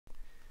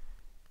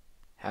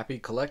Happy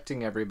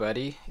collecting,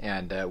 everybody,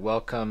 and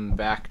welcome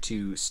back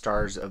to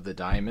Stars of the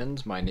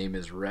Diamond. My name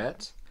is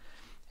Rhett,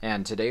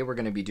 and today we're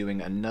going to be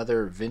doing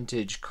another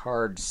vintage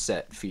card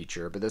set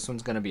feature, but this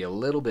one's going to be a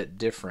little bit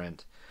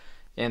different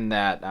in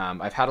that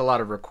I've had a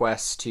lot of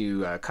requests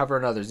to cover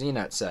another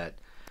Zeenut set,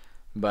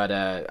 but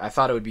I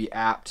thought it would be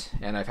apt,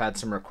 and I've had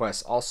some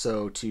requests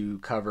also to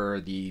cover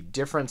the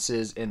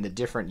differences in the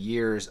different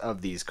years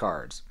of these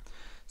cards.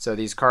 So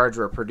these cards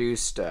were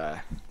produced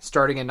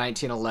starting in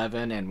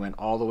 1911 and went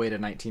all the way to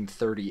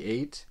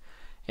 1938.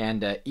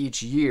 And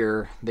each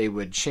year they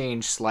would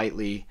change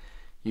slightly,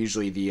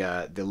 usually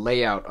the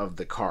layout of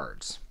the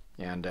cards.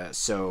 And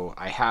so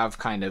I have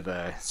kind of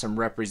some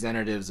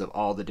representatives of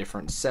all the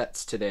different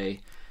sets today.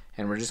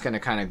 And we're just going to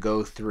kind of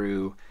go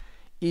through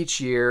each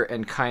year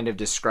and kind of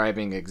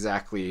describing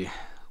exactly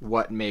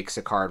what makes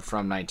a card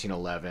from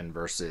 1911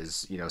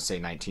 versus, say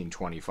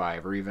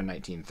 1925 or even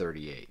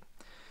 1938.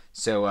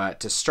 So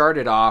to start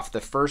it off,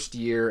 the first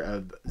year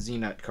of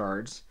Zeenut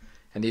cards,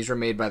 and these were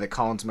made by the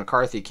Collins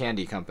McCarthy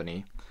Candy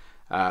Company,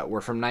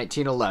 were from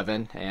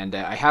 1911, and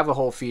I have a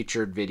whole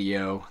featured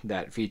video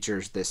that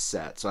features this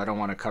set, so I don't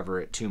want to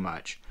cover it too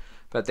much.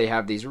 But they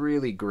have these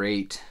really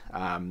great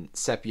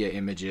sepia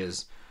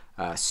images,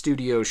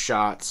 studio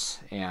shots,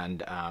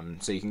 and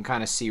so you can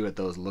kind of see what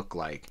those look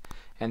like.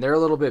 And they're a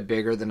little bit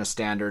bigger than a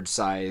standard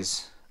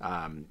size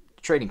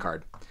trading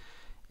card.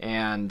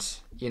 And,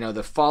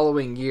 the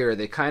following year,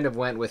 they kind of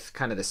went with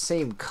kind of the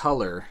same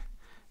color,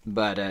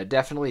 but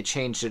definitely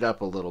changed it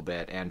up a little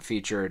bit and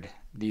featured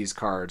these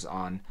cards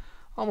on,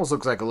 almost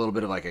looks like a little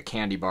bit of like a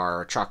candy bar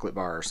or chocolate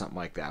bar or something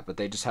like that. But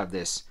they just have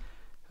this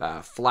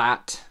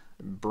flat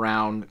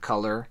brown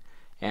color,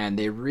 and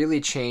they really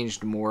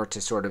changed more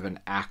to sort of an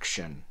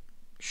action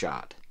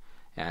shot.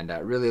 And I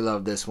really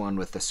love this one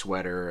with the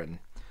sweater, and,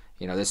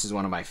 this is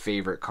one of my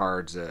favorite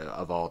cards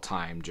of all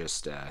time,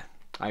 just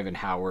Ivan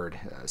Howard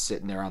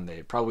sitting there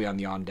probably on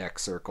the on-deck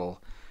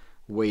circle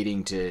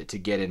waiting to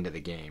get into the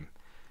game.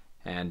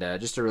 And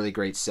just a really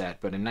great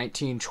set. But in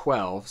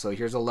 1912, so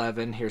here's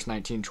 11, here's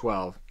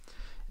 1912.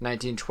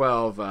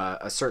 1912,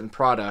 a certain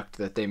product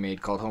that they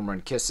made called Home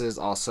Run Kisses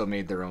also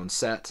made their own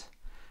set.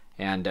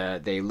 And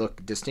they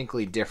look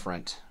distinctly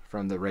different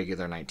from the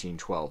regular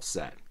 1912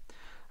 set.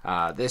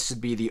 This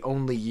would be the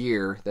only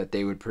year that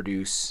they would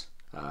produce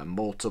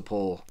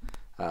multiple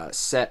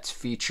sets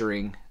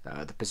featuring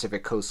the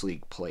Pacific Coast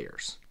League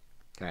players.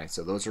 Okay,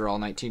 so those are all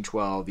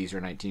 1912. These are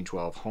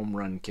 1912 Home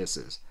Run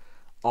Kisses,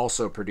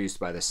 also produced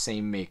by the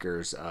same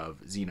makers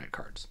of Zeenut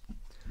cards.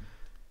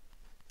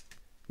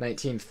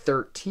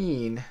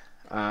 1913,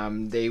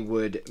 they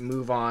would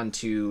move on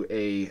to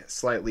a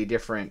slightly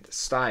different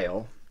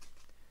style,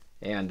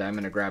 and I'm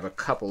going to grab a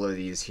couple of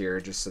these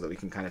here just so that we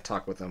can kind of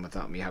talk with them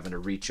without me having to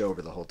reach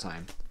over the whole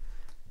time.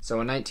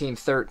 So in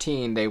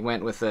 1913, they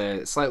went with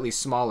a slightly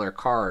smaller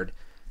card.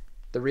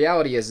 The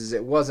reality is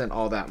it wasn't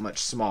all that much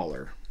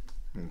smaller.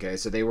 Okay,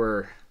 so they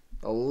were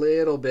a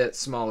little bit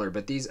smaller,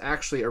 but these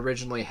actually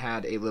originally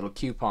had a little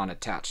coupon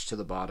attached to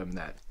the bottom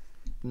that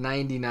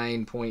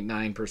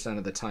 99.9%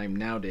 of the time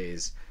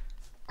nowadays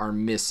are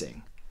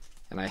missing.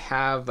 And I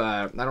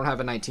don't have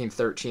a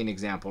 1913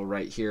 example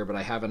right here, but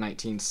I have a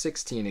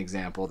 1916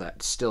 example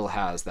that still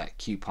has that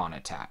coupon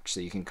attached. So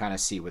you can kind of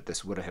see what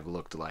this would have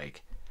looked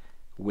like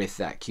with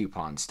that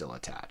coupon still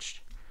attached.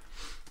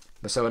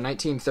 So in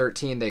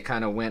 1913, they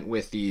kind of went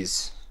with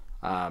these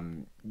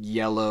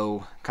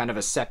yellow, kind of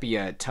a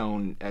sepia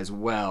tone as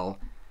well.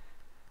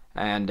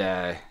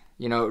 And,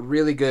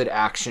 really good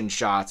action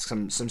shots,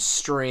 some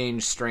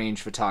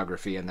strange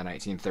photography in the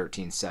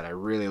 1913 set. I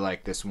really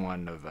like this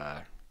one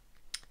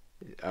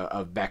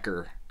of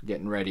Becker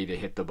getting ready to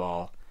hit the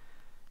ball.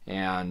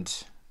 And,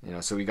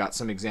 so we got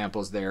some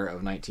examples there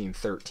of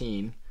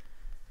 1913.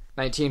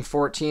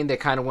 1914, they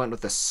kind of went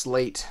with a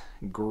slate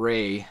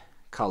gray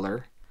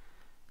color.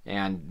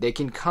 And they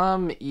can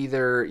come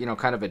either,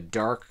 kind of a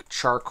dark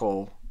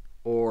charcoal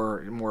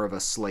or more of a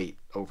slate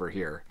over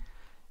here.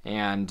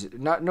 And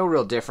no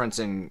real difference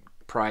in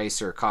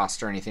price or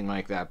cost or anything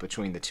like that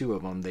between the two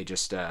of them. They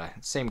just,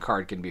 same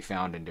card can be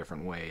found in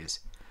different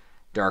ways,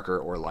 darker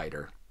or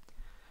lighter.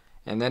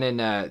 And then in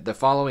the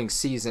following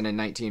season in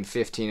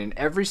 1915, and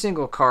every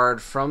single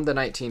card from the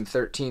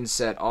 1913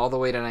 set all the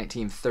way to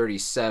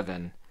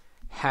 1937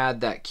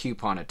 had that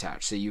coupon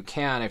attached. So you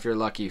can, if you're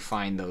lucky,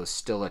 find those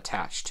still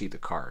attached to the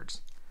cards.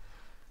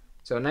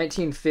 So in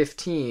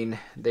 1915,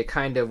 they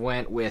kind of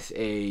went with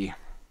a,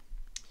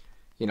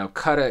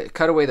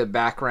 cut away the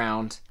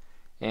background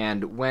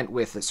and went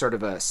with a sort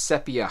of a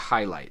sepia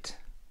highlight.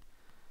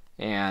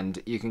 And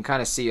you can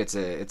kind of see it's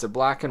a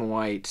black and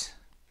white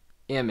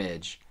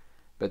image,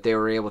 but they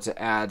were able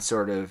to add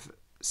sort of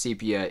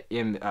sepia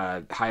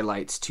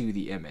highlights to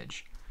the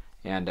image.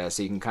 And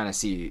so you can kind of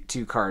see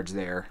two cards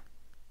there.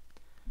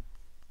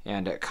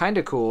 And kind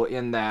of cool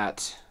in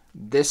that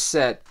this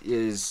set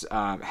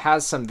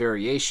has some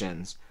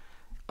variations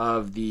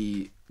of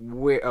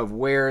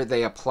where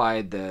they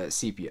applied the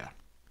sepia.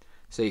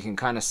 So you can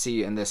kind of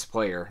see in this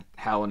player,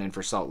 Howland in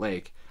for Salt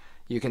Lake,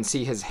 you can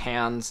see his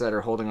hands that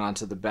are holding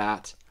onto the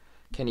bat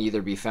can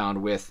either be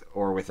found with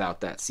or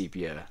without that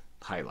sepia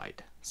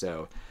highlight.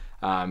 So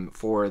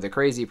for the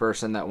crazy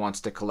person that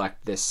wants to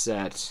collect this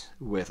set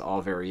with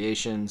all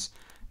variations,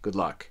 good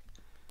luck.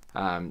 The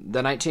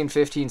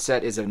 1915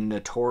 set is a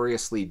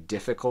notoriously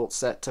difficult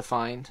set to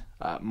find,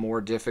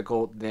 more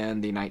difficult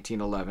than the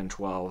 1911,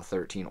 12,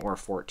 13, or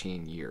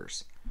 14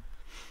 years.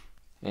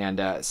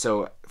 And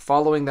so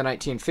following the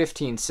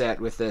 1915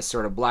 set with this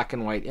sort of black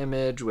and white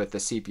image with the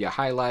sepia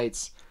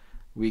highlights,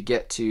 we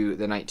get to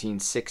the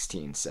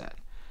 1916 set.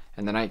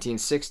 And the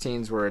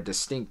 1916s were a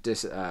distinct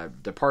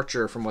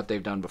departure from what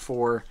they've done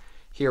before.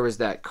 Here was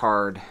that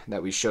card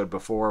that we showed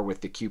before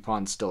with the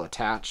coupon still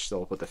attached, so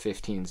we'll put the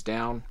 15s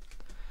down.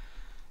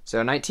 So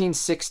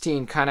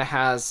 1916 kind of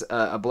has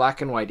a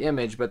black and white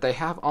image, but they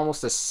have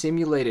almost a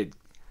simulated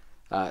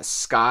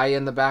sky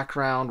in the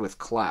background with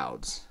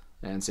clouds.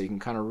 And so you can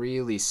kind of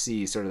really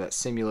see sort of that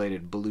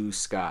simulated blue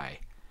sky.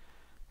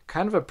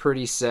 Kind of a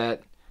pretty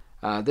set.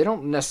 They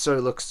don't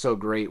necessarily look so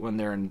great when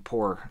they're in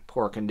poor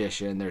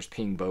condition. There's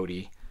Ping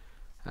Bodie.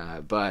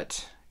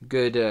 But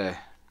good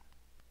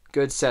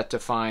set to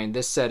find.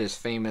 This set is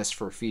famous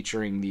for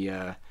featuring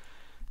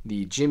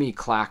the Jimmy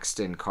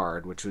Claxton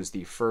card, which was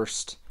the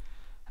first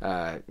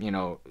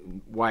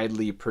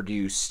widely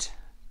produced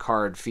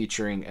card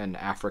featuring an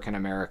African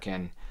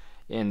American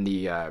in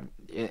the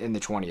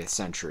 20th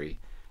century.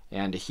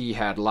 And he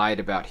had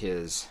lied about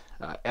his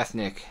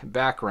ethnic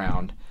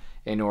background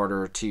in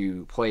order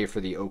to play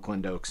for the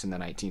Oakland Oaks in the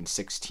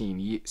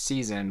 1916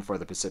 season for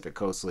the Pacific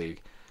Coast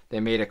League. They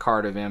made a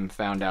card of him,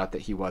 found out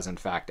that he was in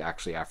fact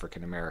actually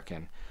African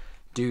American.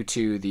 Due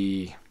to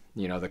the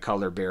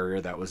color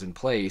barrier that was in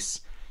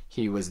place,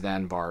 he was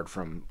then barred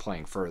from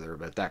playing further,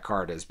 but that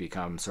card has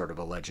become sort of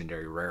a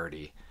legendary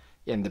rarity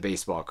in the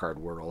baseball card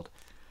world.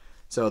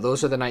 So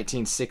those are the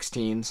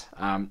 1916s.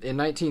 In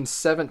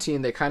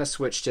 1917, they kind of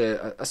switched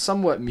to a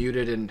somewhat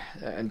muted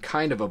and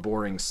kind of a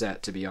boring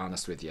set, to be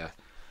honest with you.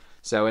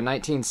 So in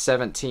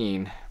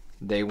 1917,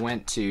 they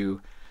went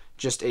to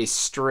just a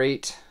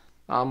straight,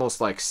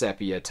 almost like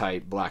sepia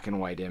type black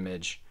and white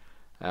image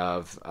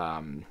of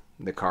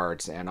the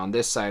cards. And on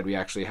this side, we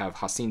actually have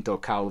Jacinto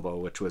Calvo,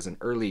 which was an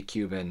early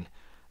Cuban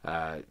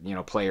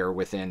player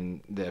within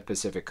the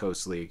Pacific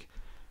Coast League.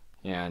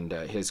 And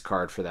his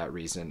card for that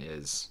reason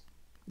is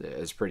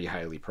pretty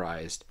highly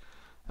prized.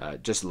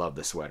 Just love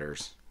the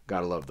sweaters.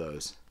 Gotta love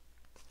those.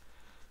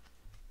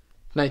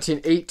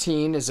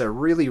 1918 is a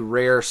really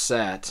rare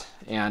set,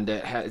 and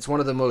it's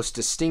one of the most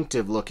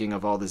distinctive looking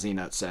of all the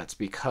Zeenut sets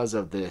because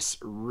of this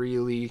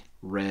really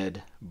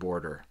red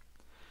border.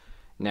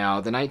 Now,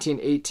 the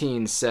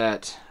 1918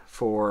 set,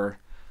 for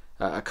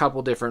a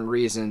couple different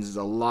reasons, is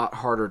a lot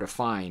harder to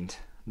find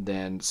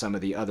than some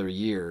of the other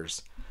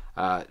years.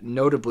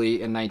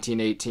 Notably, in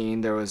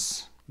 1918, there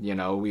was,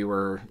 we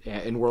were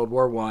in World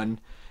War I,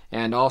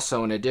 and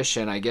also in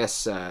addition, I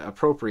guess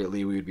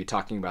appropriately, we would be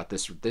talking about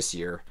this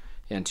year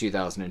in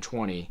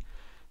 2020,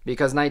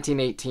 because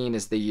 1918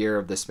 is the year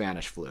of the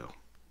Spanish flu.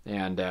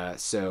 And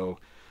so,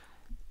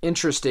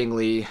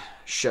 interestingly,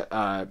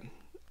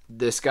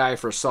 this guy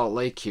for Salt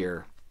Lake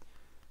here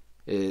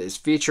is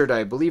featured,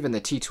 I believe, in the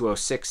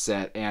T206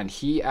 set, and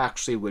he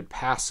actually would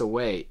pass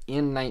away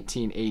in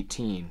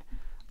 1918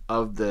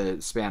 of the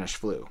Spanish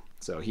flu.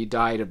 So he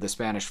died of the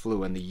Spanish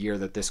flu in the year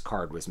that this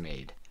card was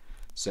made.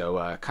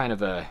 So kind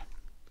of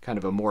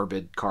a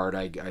morbid card,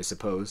 I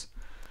suppose.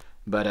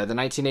 But the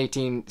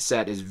 1918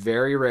 set is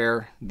very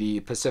rare.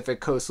 The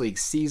Pacific Coast League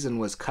season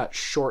was cut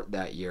short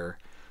that year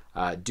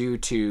due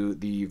to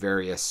the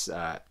various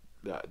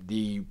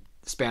the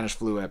Spanish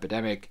flu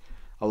epidemic,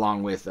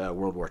 along with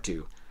World War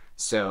II.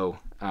 So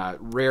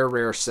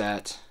rare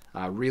set,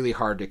 really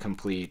hard to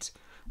complete.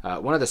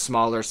 One of the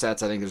smaller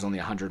sets, I think there's only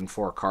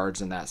 104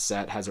 cards in that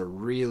set, has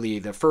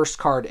the first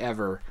card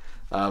ever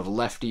of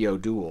Lefty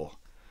O'Doul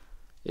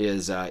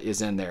is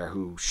in there,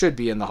 who should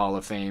be in the Hall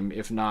of Fame,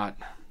 if not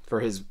for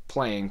his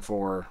playing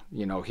for,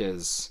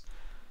 his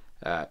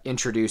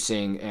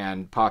introducing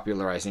and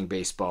popularizing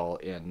baseball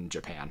in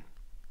Japan.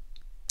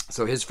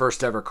 So his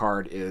first ever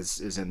card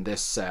is in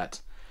this set,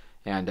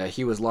 and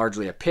he was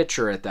largely a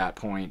pitcher at that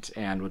point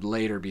and would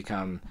later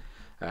become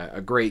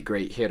a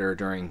great hitter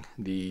during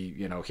the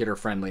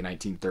hitter-friendly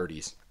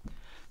 1930s.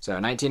 So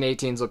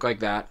 1918s look like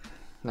that.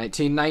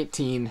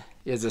 1919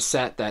 is a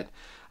set that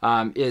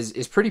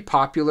is pretty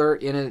popular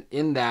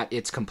in that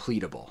it's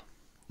completable.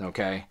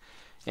 Okay,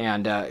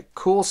 and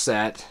cool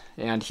set.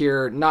 And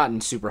here, not in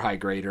super high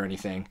grade or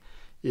anything,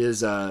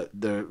 is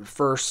the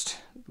first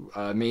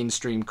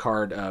mainstream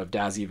card of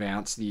Dazzy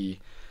Vance, the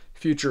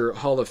future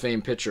Hall of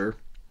Fame pitcher,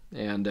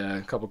 and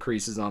a couple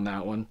creases on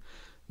that one.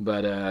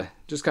 But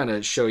just kind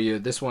of show you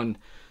this one.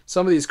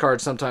 Some of these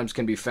cards sometimes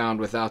can be found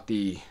without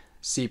the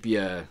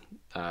sepia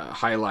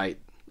highlight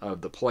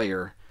of the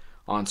player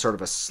on sort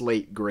of a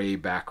slate gray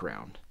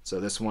background. So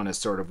this one is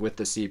sort of with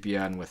the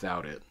sepia and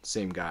without it.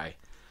 Same guy.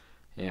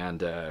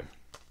 And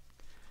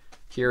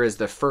here is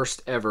the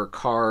first ever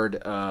card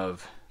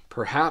of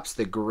perhaps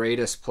the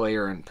greatest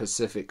player in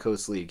Pacific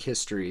Coast League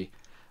history,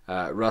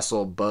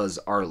 Russell Buzz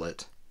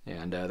Arlett.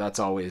 And that's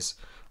always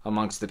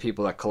amongst the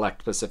people that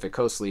collect Pacific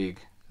Coast League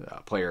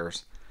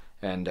players,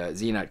 and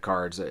Zeenut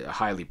cards, a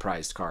highly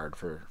prized card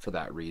for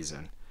that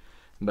reason.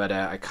 But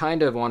I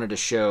kind of wanted to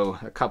show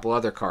a couple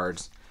other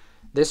cards.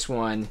 This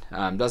one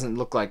doesn't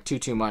look like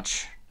too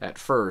much at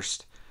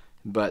first,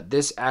 but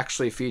this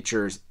actually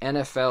features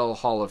NFL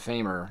Hall of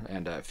Famer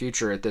and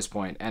future at this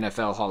point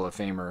NFL Hall of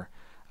Famer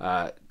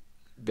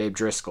Babe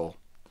Driscoll,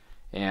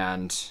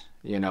 and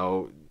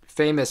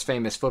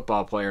famous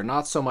football player,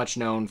 not so much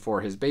known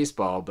for his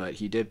baseball, but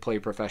he did play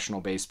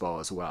professional baseball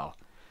as well.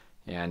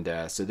 And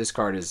so this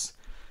card is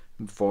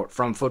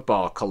from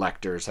football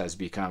collectors has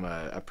become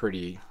a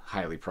pretty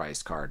highly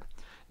priced card.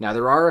 Now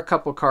there are a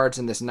couple cards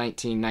in this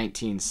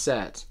 1919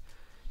 set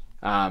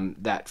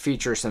that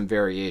feature some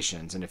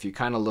variations, and if you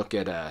kind of look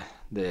at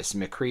this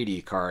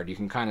McCready card, you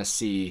can kind of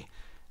see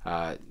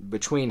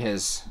between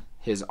his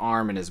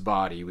arm and his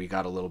body, we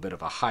got a little bit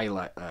of a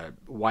highlight,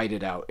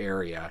 whited out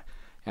area,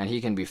 and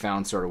he can be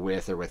found sort of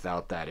with or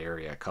without that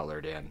area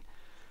colored in.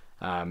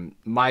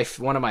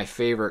 One of my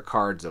favorite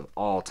cards of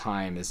all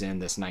time is in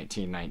this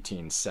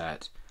 1919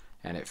 set,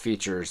 and it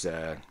features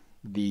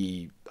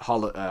the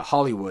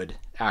Hollywood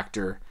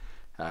actor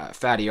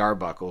Fatty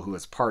Arbuckle, who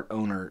was part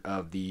owner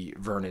of the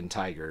Vernon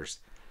Tigers,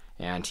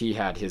 and he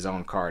had his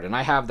own card. And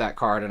I have that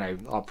card, and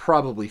I'll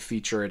probably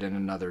feature it in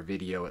another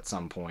video at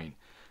some point,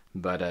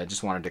 but I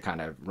just wanted to kind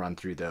of run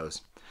through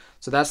those.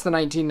 So that's the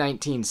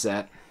 1919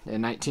 set.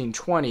 In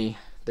 1920,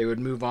 they would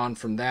move on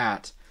from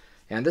that.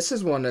 And this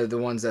is one of the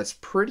ones that's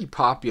pretty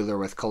popular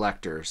with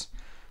collectors,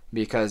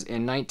 because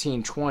in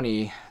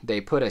 1920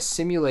 they put a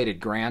simulated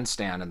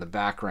grandstand in the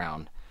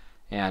background,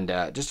 and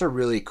just a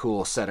really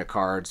cool set of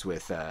cards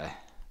with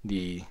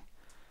the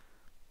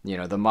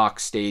mock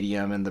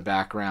stadium in the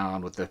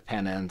background with the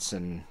pennants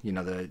and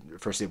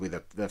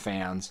foreseeably the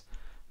fans.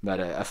 But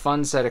a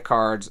fun set of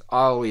cards,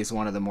 always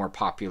one of the more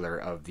popular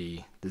of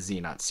the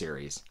Zeenut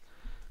series.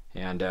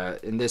 And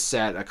in this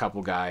set, a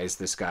couple guys,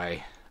 this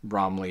guy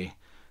Bromley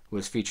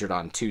was featured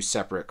on 2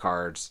 separate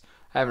cards.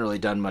 I haven't really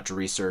done much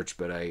research,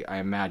 but I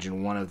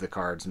imagine one of the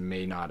cards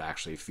may not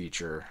actually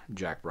feature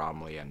Jack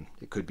Bromley, and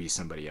it could be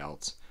somebody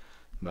else.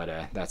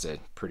 But that's a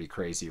pretty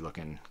crazy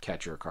looking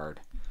catcher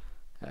card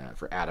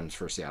for Adams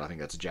for Seattle. I think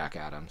that's Jack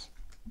Adams.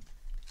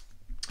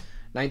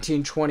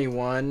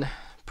 1921,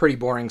 pretty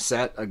boring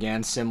set.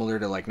 Again, similar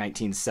to like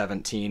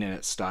 1917 in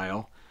its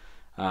style.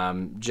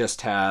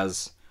 Just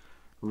has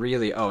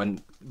really,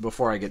 and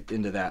before I get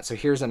into that, so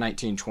here's a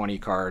 1920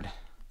 card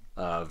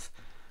of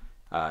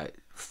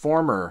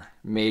former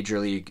Major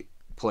League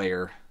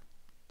player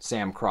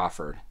Sam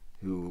Crawford,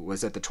 who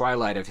was at the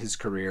twilight of his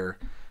career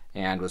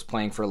and was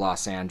playing for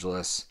Los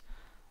Angeles,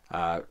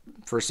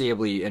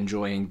 foreseeably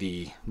enjoying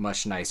the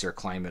much nicer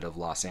climate of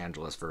Los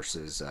Angeles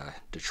versus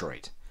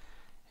Detroit.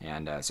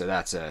 And so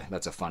that's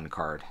a fun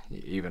card,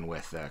 even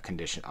with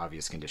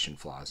obvious condition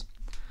flaws.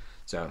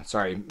 So,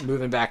 sorry,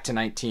 moving back to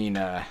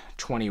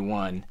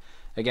 1921.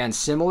 Again,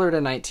 similar to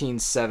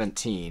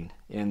 1917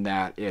 in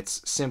that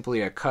it's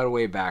simply a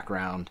cutaway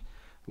background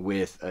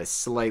with a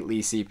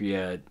slightly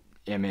sepia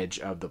image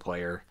of the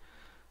player.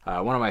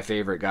 One of my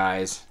favorite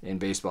guys in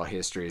baseball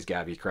history is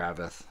Gabby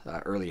Cravath,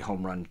 early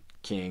home run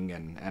king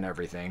and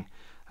everything.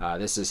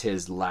 This is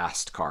his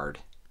last card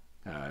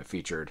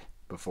featured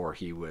before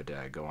he would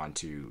go on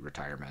to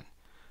retirement.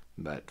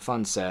 But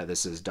fun set.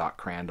 This is Doc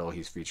Crandall.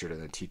 He's featured in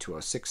the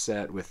T206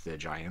 set with the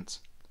Giants.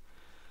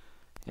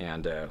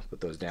 And put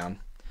those down.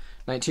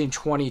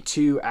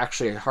 1922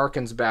 actually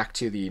harkens back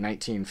to the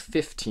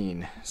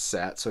 1915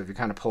 set. So if you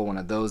kind of pull one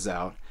of those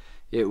out,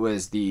 it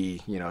was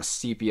the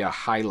sepia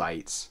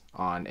highlights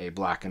on a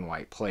black and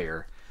white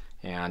player.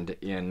 And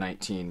in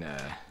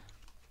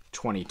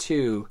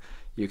 1922,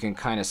 you can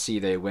kind of see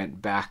they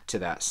went back to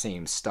that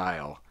same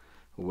style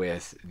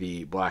with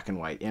the black and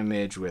white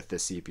image with the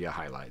sepia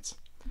highlights.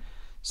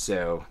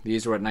 So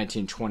these are what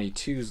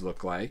 1922s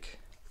look like.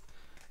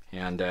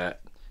 And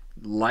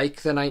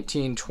like the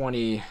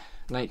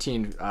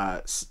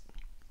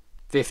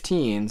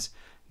 1915s,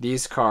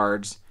 these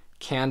cards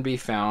can be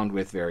found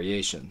with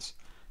variations.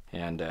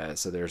 And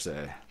so there's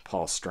a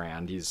Paul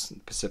Strand. He's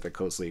Pacific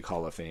Coast League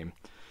Hall of Fame.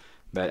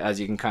 But as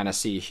you can kind of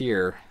see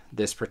here,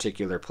 this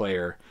particular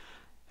player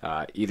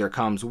either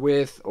comes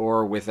with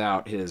or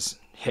without his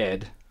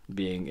head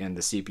being in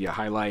the sepia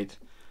highlight.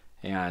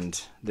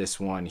 And this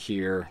one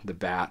here, the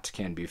bat,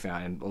 can be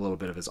found, and a little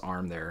bit of his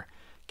arm there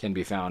can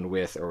be found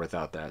with or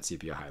without that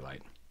sepia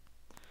highlight.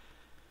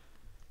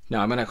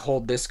 Now I'm going to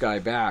hold this guy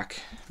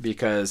back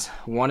because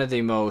one of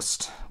the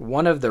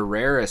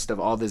rarest of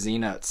all the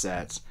Zeenut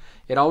sets,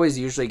 it always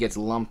usually gets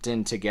lumped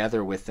in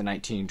together with the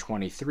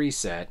 1923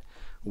 set,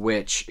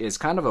 which is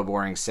kind of a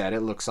boring set.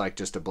 It looks like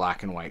just a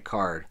black and white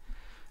card.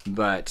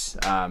 But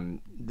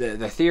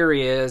the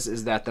theory is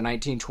that the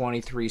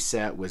 1923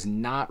 set was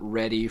not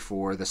ready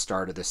for the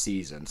start of the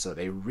season. So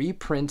they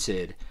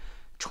reprinted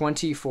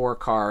 24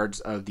 cards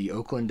of the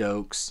Oakland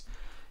Oaks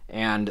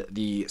and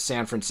the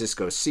San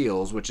Francisco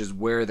Seals, which is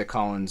where the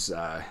Collins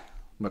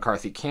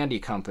McCarthy Candy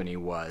Company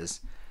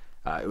was.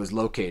 It was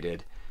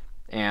located.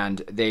 And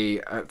they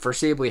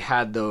foreseeably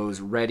had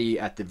those ready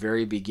at the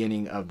very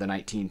beginning of the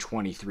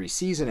 1923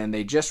 season, and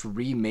they just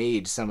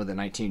remade some of the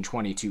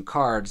 1922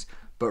 cards,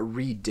 but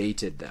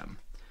redated them.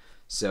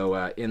 So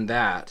in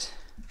that,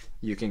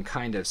 you can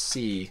kind of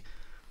see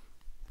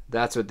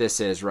that's what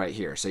this is right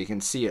here. So you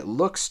can see it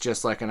looks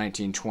just like a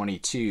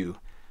 1922,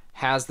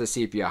 has the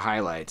sepia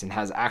highlights, and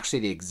has actually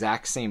the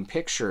exact same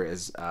picture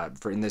as,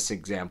 for in this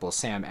example,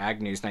 Sam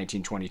Agnew's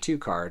 1922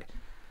 card,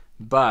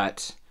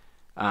 but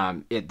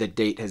the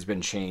date has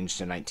been changed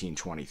to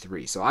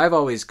 1923. So I've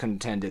always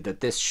contended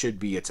that this should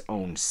be its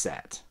own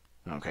set.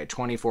 Okay,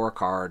 24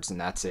 cards, and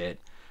that's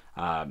it.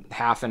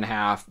 Half and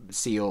half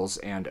seals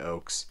and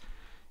oaks,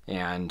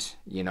 and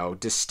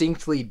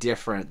distinctly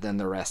different than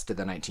the rest of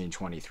the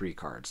 1923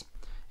 cards.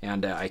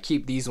 And I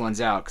keep these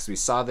ones out because we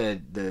saw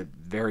the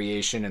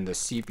variation in the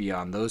sepia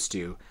on those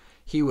two.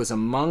 He was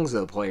among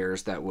the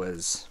players that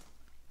was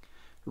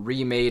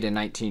remade in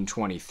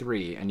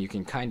 1923, and you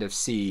can kind of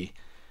see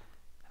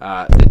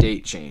the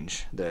date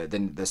change,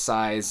 the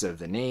size of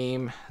the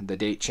name, the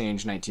date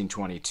change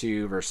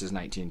 1922 versus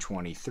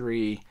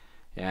 1923,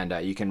 and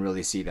you can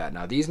really see that.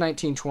 Now these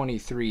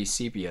 1923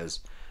 sepias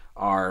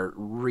are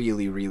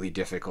really, really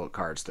difficult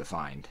cards to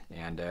find,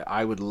 and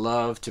I would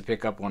love to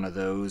pick up one of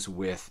those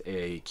with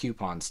a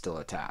coupon still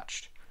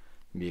attached,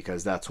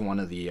 because that's one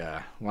of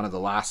the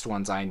last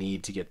ones I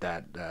need to get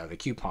that the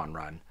coupon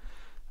run.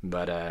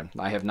 But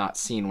I have not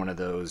seen one of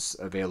those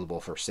available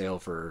for sale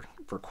for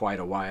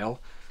quite a while.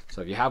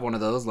 So if you have one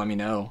of those, let me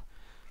know.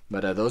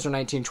 But those are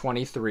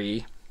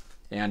 1923.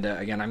 And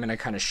again, I'm going to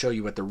kind of show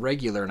you what the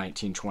regular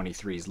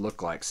 1923s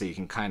look like so you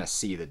can kind of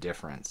see the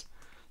difference.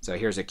 So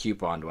here's a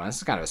coupon one. This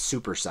is kind of a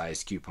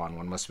supersized coupon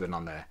one. Must have been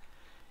on the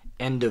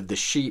end of the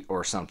sheet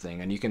or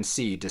something. And you can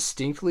see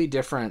distinctly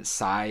different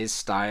size,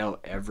 style,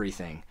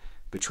 everything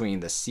between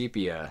the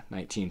sepia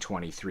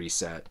 1923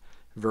 set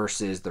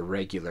versus the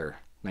regular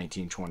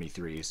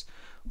 1923s.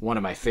 One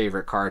of my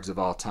favorite cards of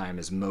all time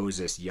is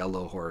Moses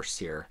Yellow Horse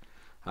here.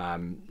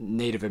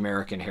 Native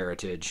American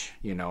heritage,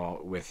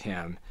 with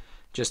him.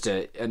 Just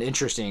an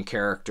interesting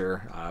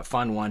character,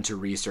 fun one to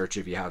research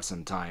if you have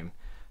some time.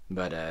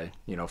 But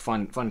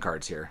fun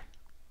cards here.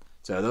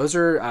 So those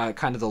are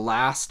kind of the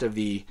last of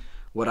the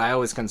what I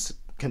always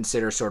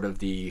consider sort of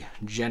the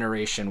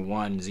Generation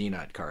 1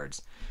 Zeenut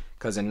cards,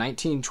 because in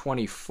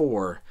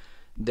 1924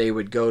 they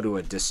would go to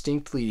a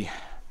distinctly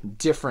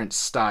different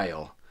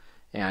style,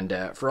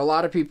 and for a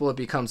lot of people it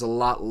becomes a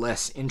lot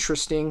less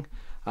interesting.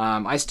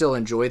 I still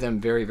enjoy them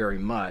very, very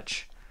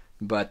much,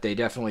 but they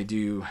definitely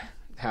do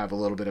have a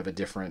little bit of a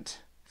different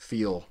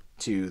feel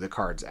to the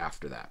cards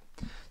after that.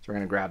 So we're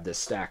going to grab this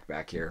stack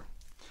back here.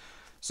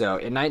 So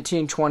in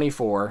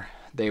 1924,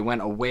 they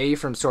went away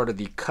from sort of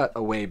the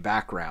cutaway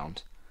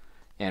background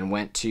and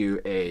went to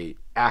a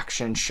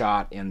action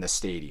shot in the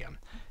stadium.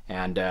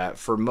 And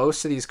for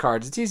most of these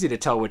cards, it's easy to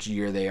tell which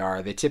year they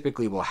are. They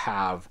typically will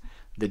have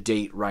the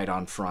date right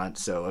on front.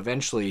 So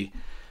eventually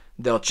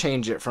they'll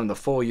change it from the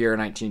full year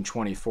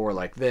 1924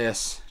 like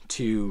this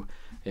to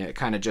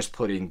kind of just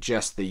putting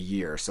just the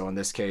year. So in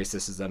this case,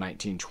 this is the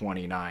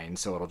 1929,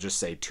 so it'll just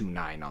say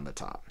 29 on the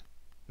top.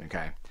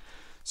 Okay,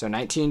 so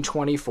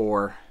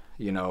 1924,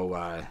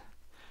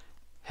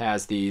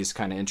 has these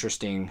kind of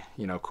interesting,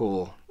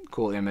 cool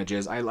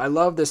images. I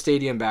love the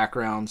stadium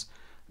backgrounds,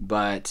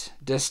 but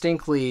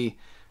distinctly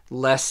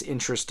less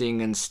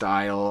interesting in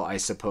style, I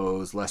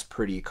suppose, less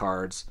pretty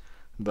cards.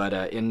 But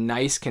in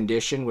nice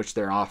condition, which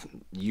they're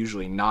often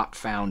usually not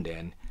found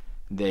in,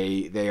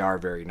 they are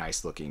very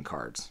nice looking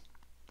cards.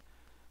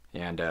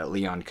 And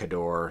Leon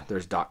Cador,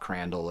 there's Doc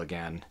Crandall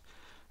again.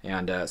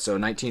 And so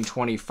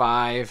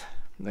 1925,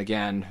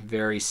 again,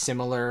 very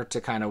similar to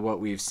kind of what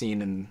we've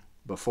seen in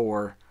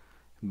before,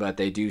 but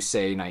they do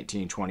say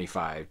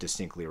 1925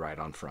 distinctly right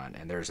on front.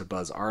 And there's a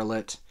Buzz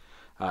Arlett,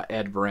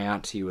 Ed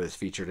Brandt, he was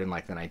featured in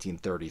like the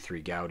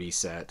 1933 Gaudy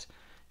set.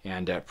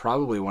 And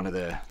probably one of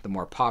the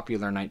more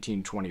popular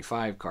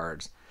 1925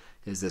 cards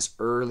is this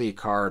early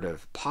card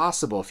of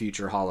possible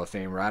future Hall of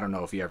Famer. I don't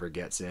know if he ever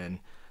gets in,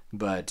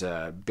 but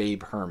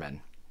Babe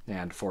Herman,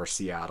 and for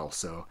Seattle.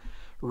 So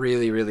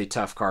really, really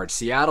tough card.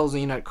 Seattle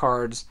Zeenut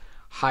cards,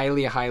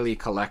 highly, highly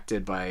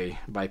collected by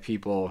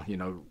people,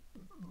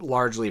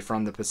 largely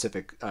from the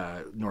Pacific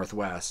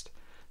Northwest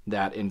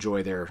that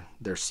enjoy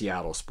their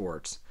Seattle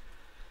sports.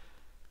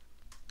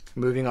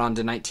 Moving on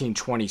to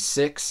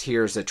 1926,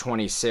 here's a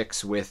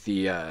 26 with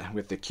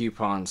the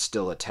coupon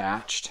still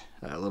attached,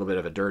 a little bit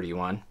of a dirty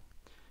one,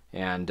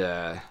 and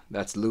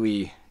that's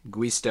Louis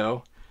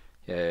Guisto,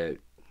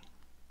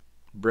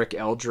 Brick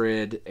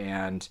Eldred,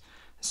 and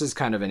this is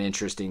kind of an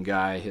interesting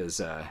guy.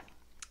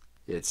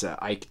 It's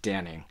Ike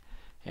Danning,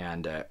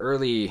 and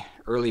early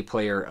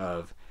player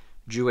of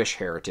Jewish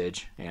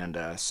heritage, and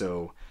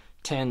so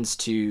tends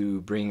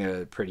to bring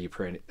a pretty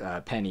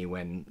penny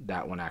when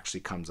that one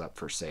actually comes up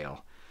for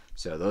sale.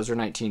 So those are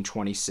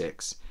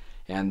 1926.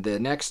 And the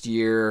next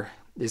year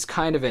is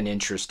kind of an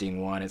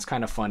interesting one. It's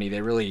kind of funny.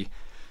 They really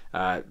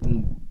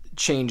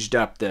changed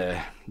up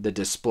the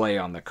display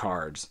on the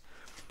cards.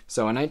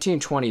 So in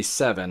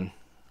 1927,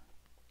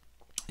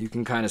 you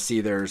can kind of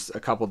see there's a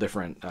couple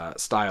different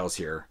styles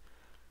here.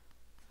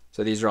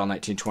 So these are all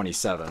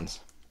 1927s.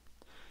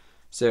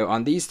 So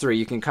on these three,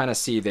 you can kind of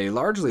see they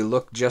largely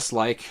look just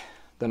like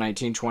the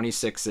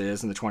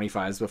 1926s and the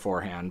 25s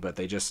beforehand, but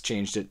they just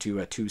changed it to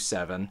a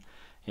 27.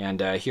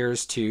 And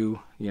here's two,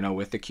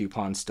 with the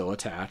coupon still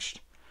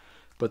attached.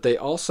 But they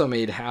also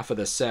made half of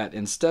the set,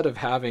 instead of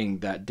having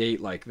that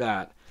date like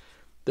that,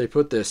 they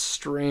put this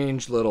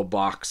strange little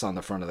box on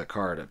the front of the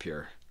card up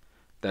here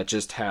that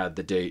just had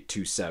the date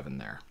 27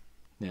 there.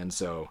 And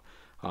so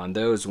on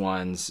those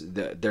ones,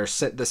 they're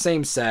the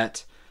same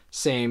set,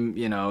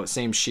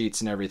 same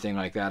sheets and everything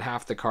like that.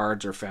 Half the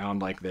cards are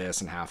found like this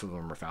and half of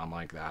them are found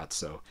like that.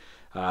 So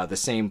the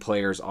same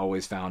players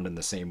always found in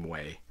the same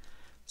way.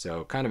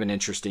 So kind of an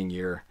interesting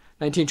year.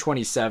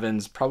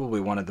 1927's probably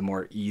one of the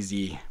more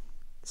easy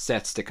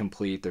sets to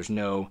complete. There's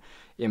no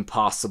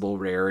impossible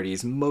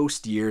rarities.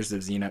 Most years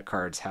of Zeenut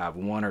cards have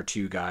one or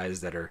two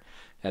guys that are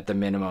at the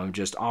minimum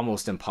just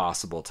almost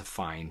impossible to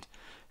find.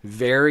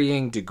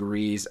 Varying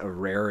degrees of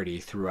rarity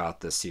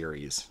throughout the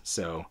series.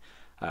 So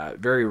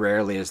very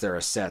rarely is there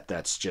a set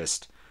that's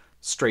just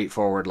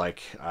straightforward,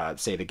 like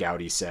say the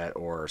Gaudi set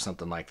or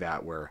something like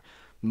that, where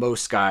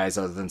most guys,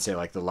 other than say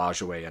like the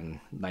Lajoie in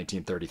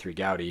 1933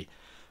 Gaudi,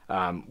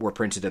 were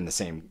printed in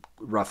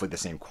roughly the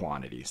same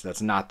quantities.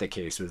 That's not the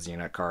case with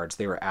Zeenut cards.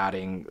 They were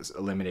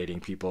eliminating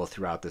people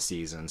throughout the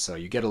season, so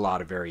you get a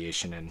lot of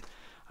variation in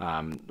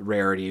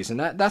rarities, and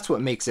that's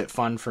what makes it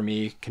fun for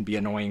me. Can be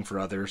annoying for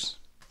others.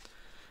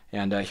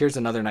 And here's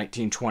another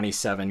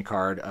 1927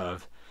 card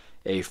of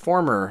a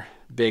former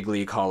Big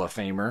League Hall of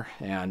Famer,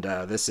 and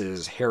this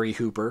is Harry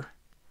Hooper.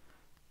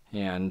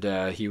 And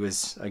he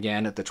was,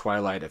 again, at the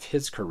twilight of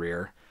his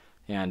career,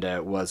 and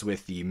was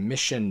with the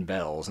Mission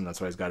Bells, and that's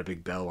why he's got a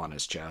big bell on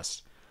his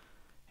chest.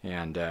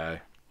 And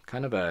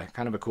kind of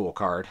a cool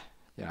card.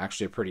 Yeah,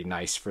 actually pretty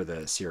nice for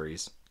the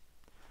series.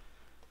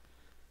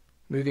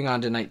 Moving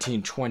on to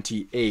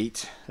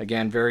 1928,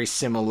 again, very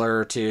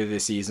similar to the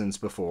seasons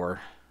before.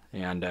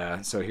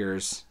 And so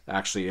here's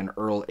actually an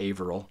Earl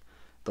Averill.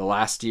 The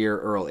last year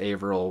Earl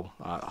Averill,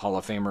 Hall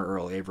of Famer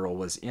Earl Averill,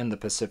 was in the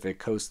Pacific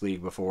Coast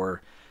League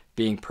before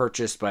being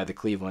purchased by the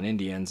Cleveland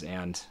Indians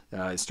and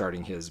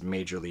starting his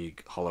Major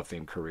League Hall of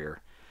Fame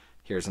career.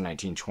 Here's a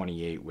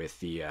 1928 with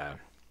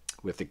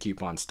the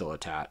coupon still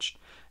attached.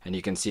 And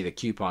you can see the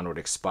coupon would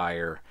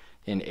expire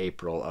in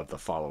April of the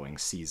following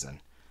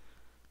season.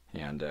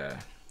 And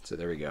so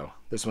there we go.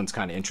 This one's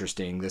kind of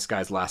interesting. This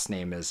guy's last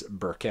name is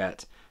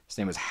Burkett. His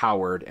name is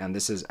Howard, and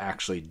this is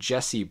actually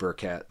Jesse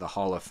Burkett, the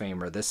Hall of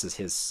Famer. This is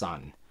his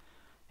son.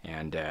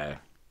 And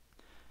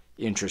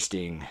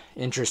interesting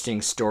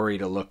story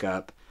to look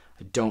up.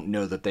 I don't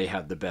know that they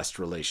had the best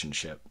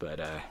relationship, but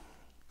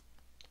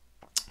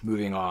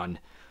moving on.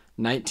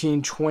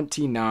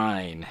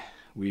 1929,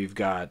 we've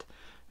got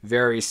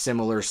very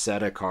similar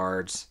set of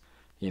cards.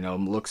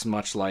 Looks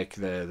much like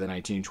the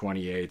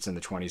 1928s and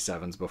the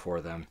 27s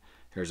before them.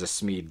 Here's a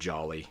Smead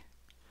Jolly.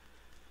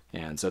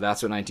 And so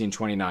that's what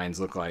 1929s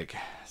look like.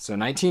 So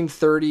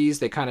 1930s,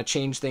 they kind of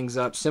changed things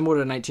up. Similar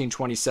to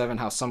 1927,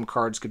 how some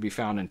cards could be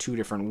found in two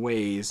different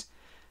ways.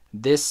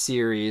 This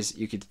series,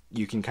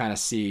 you can kind of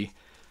see.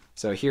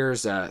 So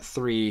here's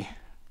three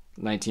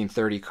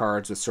 1930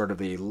 cards with sort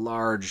of a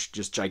large,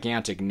 just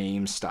gigantic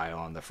name style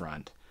on the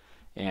front.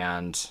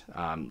 And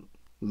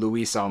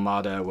Luis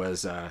Almada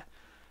was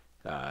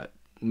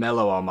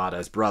Melo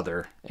Almada's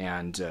brother,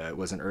 and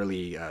was an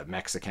early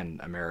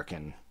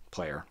Mexican-American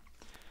player.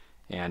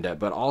 And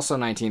but also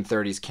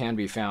 1930s can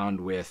be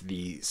found with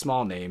the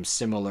small names,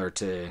 similar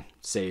to,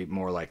 say,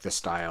 more like the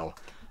style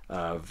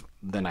of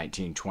the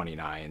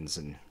 1929s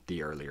and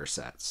the earlier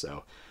sets.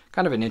 So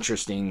kind of an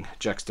interesting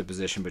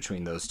juxtaposition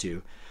between those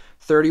two.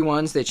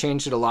 31s, they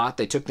changed it a lot.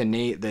 They took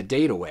the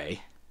date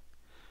away,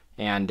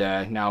 and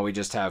now we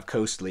just have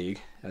Coast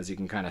League, as you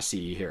can kind of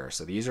see here.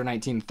 So these are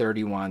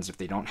 1931s. If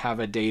they don't have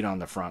a date on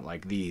the front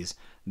like these,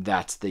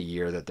 that's the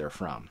year that they're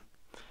from.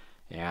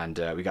 And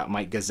we got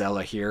Mike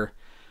Gazzella here.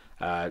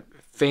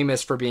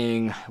 Famous for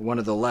being one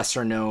of the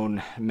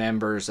lesser-known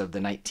members of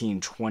the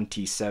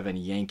 1927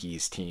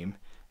 Yankees team.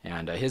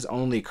 And his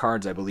only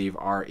cards, I believe,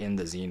 are in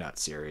the Zeenut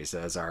series,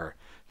 as are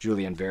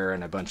Julian Vera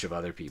and a bunch of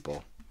other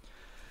people.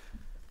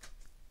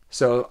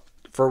 So,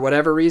 for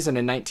whatever reason,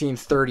 in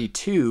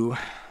 1932,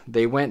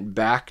 they went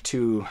back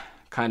to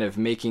kind of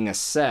making a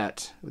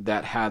set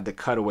that had the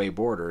cutaway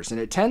borders. And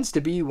it tends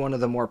to be one of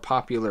the more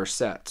popular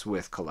sets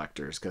with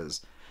collectors, because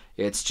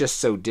it's just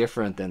so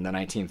different than the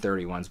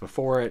 1931s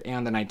before it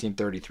and the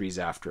 1933s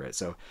after it.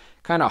 So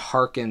kind of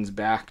harkens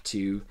back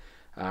to,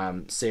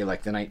 say,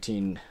 like the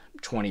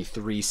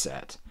 1923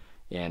 set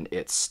in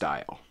its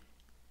style.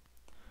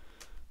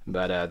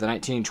 But the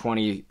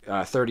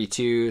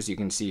 1932s, you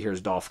can see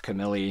here's Dolph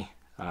Camilli,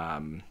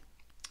 and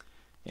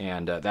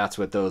that's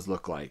what those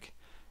look like.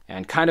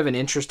 And kind of an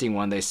interesting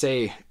one, they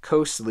say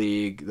Coast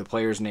League, the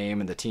player's name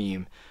and the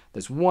team.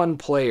 There's one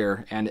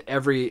player, and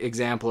every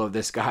example of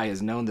this guy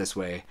is known this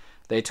way.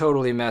 They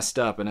totally messed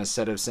up, and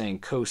instead of saying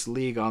Coast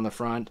League on the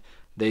front,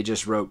 they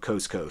just wrote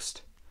Coast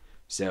Coast.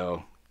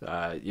 So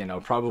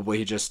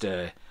Probably just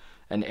an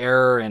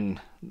error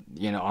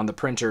on the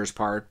printer's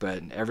part,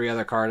 but every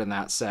other card in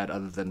that set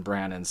other than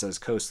Brannon says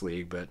Coast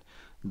League, but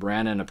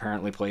Brannon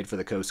apparently played for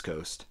the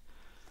Coast.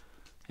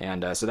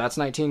 And so that's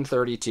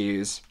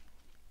 1932's.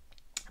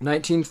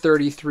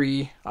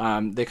 1933,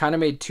 they kind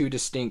of made two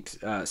distinct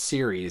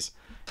series,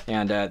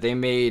 and they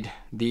made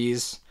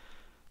these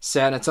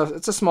set. It's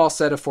a small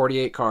set of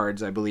 48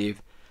 cards, I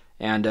believe,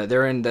 and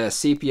they're in the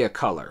sepia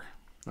color.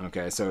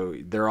 Okay, so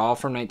they're all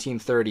from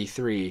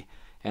 1933,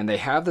 and they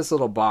have this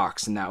little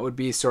box, and that would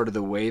be sort of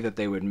the way that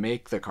they would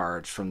make the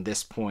cards from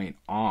this point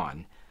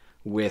on,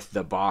 with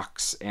the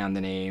box and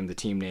the name, the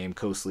team name,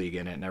 Coast League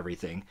in it, and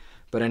everything.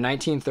 But in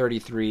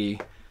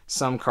 1933,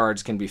 some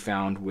cards can be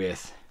found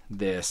with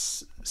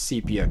this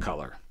sepia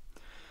color.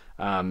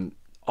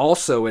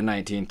 Also in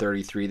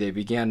 1933, they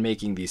began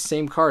making these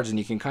same cards, and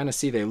you can kind of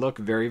see they look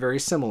very, very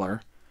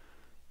similar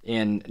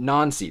in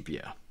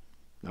non-sepia.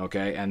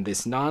 Okay, and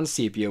this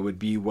non-sepia would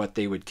be what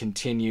they would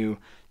continue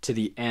to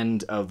the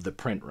end of the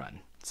print run.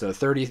 So if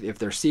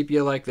they're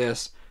sepia like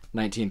this,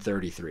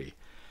 1933.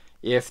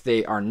 If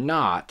they are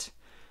not,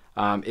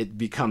 it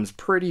becomes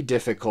pretty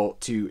difficult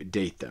to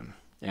date them,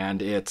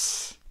 and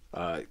it's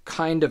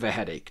kind of a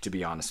headache, to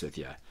be honest with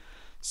you.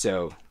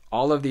 So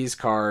all of these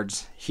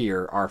cards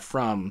here are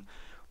from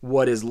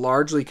what is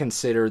largely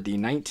considered the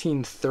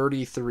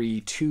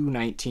 1933 to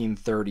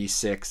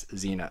 1936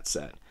 Zeenut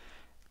set.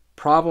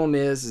 Problem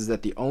is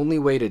that the only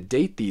way to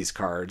date these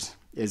cards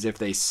is if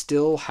they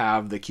still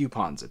have the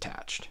coupons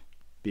attached,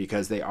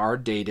 because they are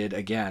dated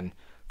again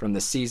from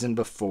the season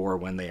before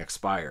when they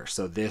expire.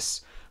 So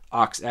this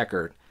Ox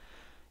Eckert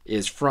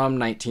is from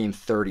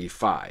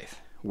 1935,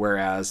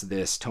 whereas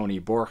this Tony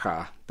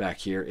Borja back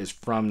here is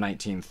from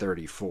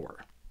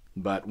 1934.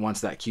 But once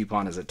that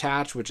coupon is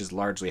attached, which is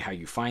largely how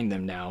you find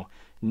them now,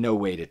 no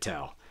way to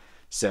tell.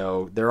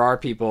 So there are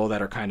people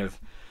that are kind of,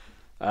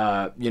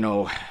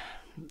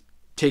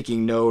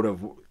 taking note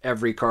of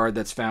every card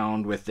that's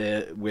found with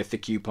the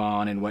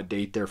coupon and what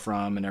date they're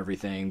from and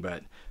everything.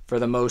 But for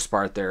the most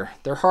part, they're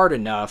hard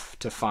enough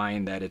to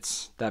find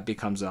that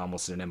becomes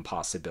almost an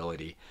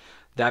impossibility.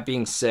 That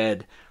being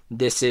said,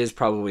 this is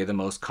probably the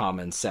most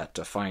common set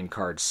to find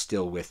cards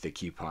still with the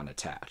coupon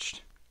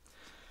attached.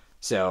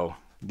 So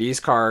these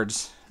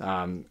cards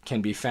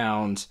can be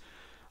found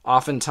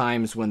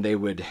oftentimes when they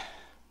would,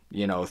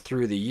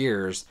 through the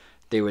years,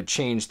 they would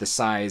change the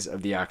size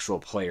of the actual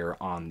player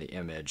on the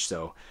image.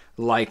 So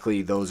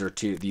likely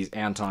these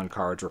Anton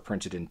cards were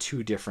printed in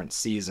two different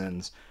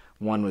seasons.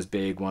 One was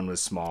big, one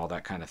was small,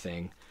 that kind of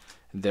thing.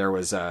 There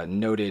was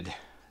noted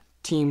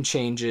team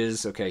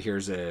changes. Okay,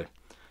 here's a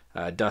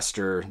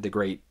Duster, the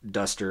great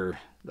Duster,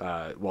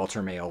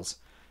 Walter Mails.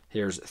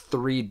 Here's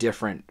 3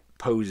 different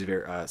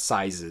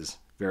sizes,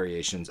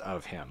 variations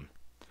of him.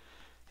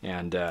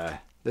 And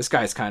this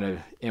guy's kind of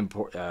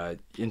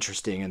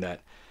interesting in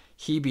that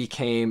he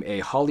became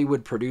a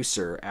Hollywood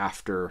producer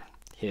after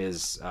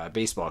his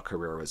baseball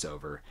career was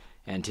over,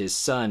 and his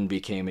son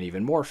became an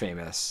even more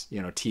famous,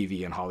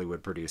 TV and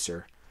Hollywood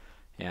producer.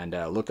 And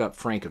look up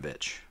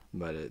Frankovich,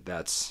 but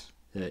that's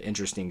an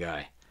interesting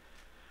guy.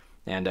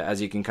 And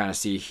as you can kind of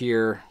see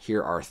here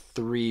are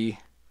 3,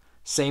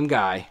 same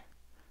guy,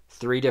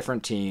 3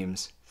 different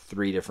teams,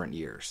 3 different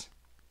years.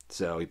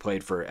 So he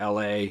played for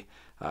LA,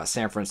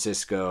 San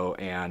Francisco,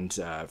 and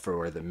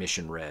for the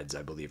Mission Reds,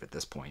 I believe, at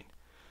this point.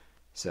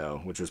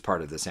 So, which was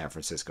part of the San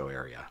Francisco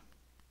area.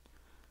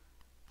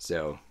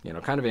 So,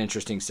 kind of an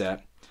interesting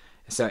set.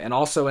 So, and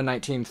also in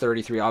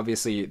 1933,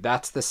 obviously,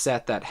 that's the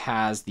set that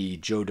has the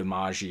Joe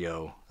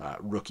DiMaggio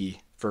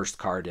rookie first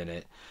card in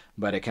it.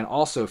 But it can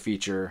also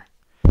feature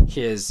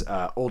his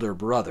older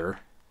brother.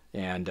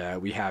 And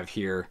we have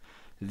here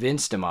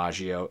Vince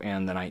DiMaggio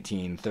and the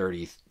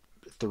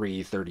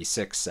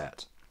 1933-36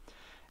 set.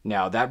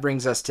 Now, that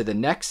brings us to the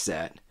next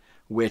set,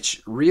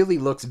 which really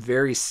looks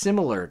very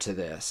similar to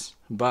this,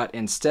 but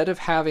instead of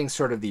having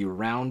sort of the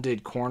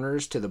rounded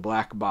corners to the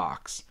black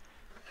box,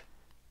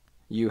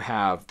 you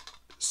have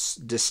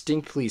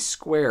distinctly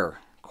square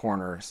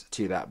corners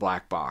to that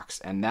black box,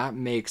 and that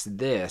makes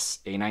this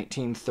a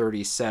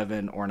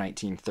 1937 or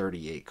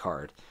 1938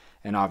 card.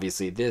 And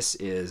obviously this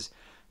is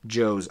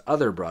Joe's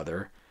other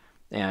brother,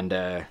 and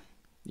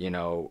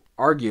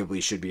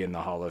arguably should be in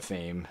the Hall of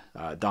Fame,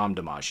 Dom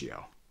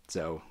DiMaggio.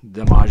 So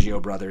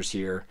DiMaggio brothers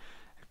here.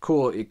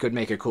 Cool. It could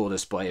make a cool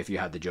display if you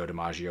had the Joe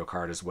DiMaggio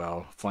card as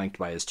well, flanked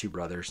by his 2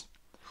 brothers.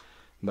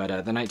 But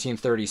the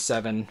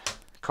 1937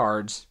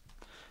 cards,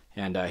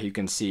 and you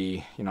can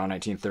see,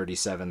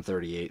 1937,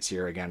 38s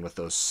here again with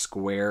those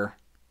square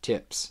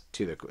tips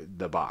to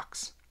the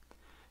box.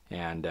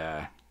 And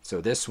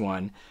so this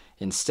one,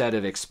 instead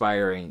of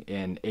expiring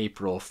in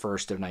April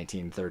 1st of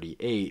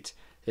 1938,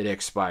 it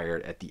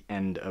expired at the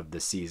end of the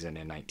season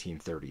in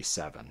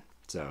 1937.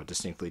 So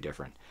distinctly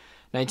different.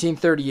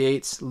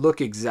 1938s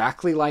look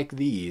exactly like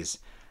these,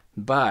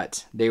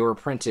 but they were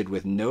printed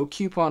with no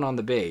coupon on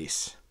the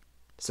base.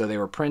 So they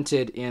were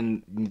printed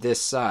in this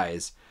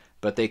size,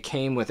 but they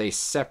came with a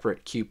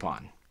separate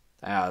coupon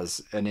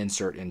as an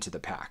insert into the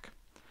pack.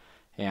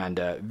 and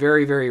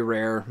very, very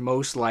rare.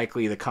 Most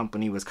likely the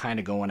company was kind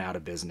of going out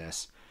of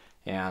business,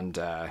 and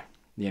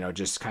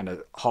just kind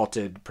of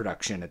halted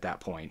production at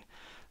that point.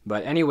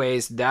 But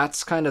anyways,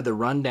 that's kind of the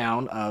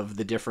rundown of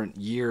the different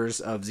years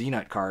of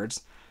Zeenut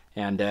cards.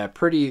 And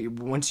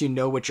once you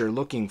know what you're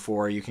looking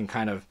for, you can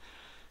kind of,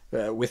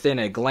 within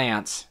a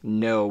glance,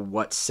 know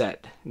what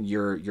set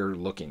you're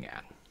looking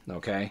at.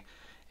 Okay?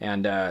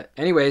 And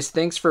anyways,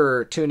 thanks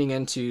for tuning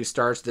into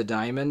Stars of the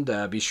Diamond.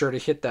 Be sure to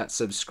hit that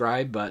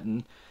subscribe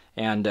button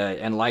and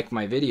like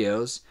my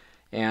videos.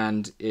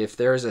 And if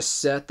there's a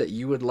set that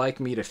you would like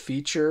me to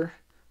feature,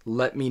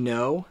 let me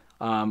know.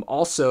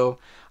 Also,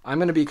 I'm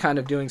going to be kind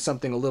of doing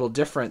something a little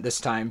different this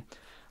time.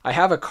 I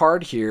have a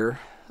card here,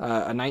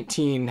 a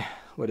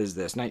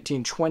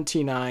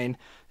 1929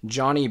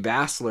 Johnny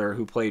Bassler,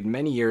 who played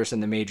many years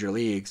in the major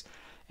leagues,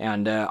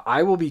 and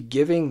I will be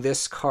giving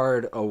this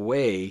card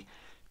away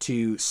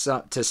to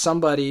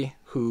somebody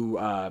who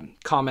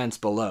comments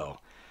below.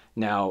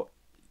 Now,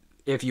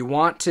 if you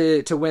want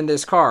to win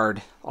this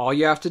card, all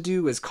you have to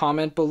do is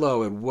comment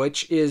below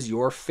which is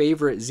your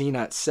favorite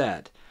Zeenut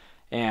set,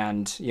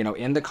 and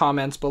in the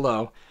comments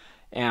below,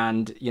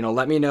 and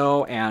let me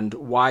know and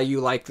why you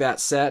like that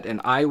set, and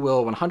I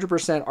will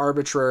 100%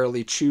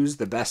 arbitrarily choose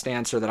the best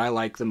answer that I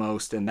like the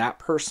most, and that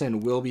person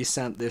will be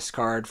sent this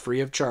card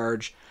free of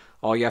charge.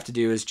 All you have to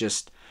do is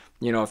just,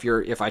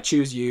 if I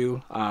choose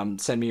you,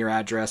 send me your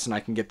address and I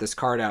can get this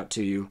card out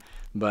to you.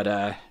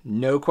 But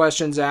no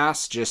questions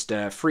asked, just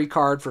a free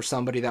card for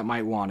somebody that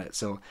might want it.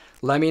 So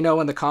let me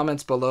know in the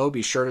comments below.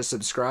 Be sure to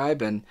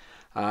subscribe, and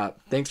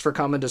thanks for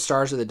coming to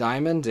Stars of the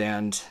Diamond,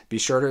 and be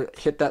sure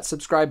to hit that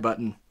subscribe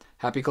button.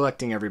 Happy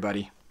collecting,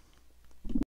 everybody.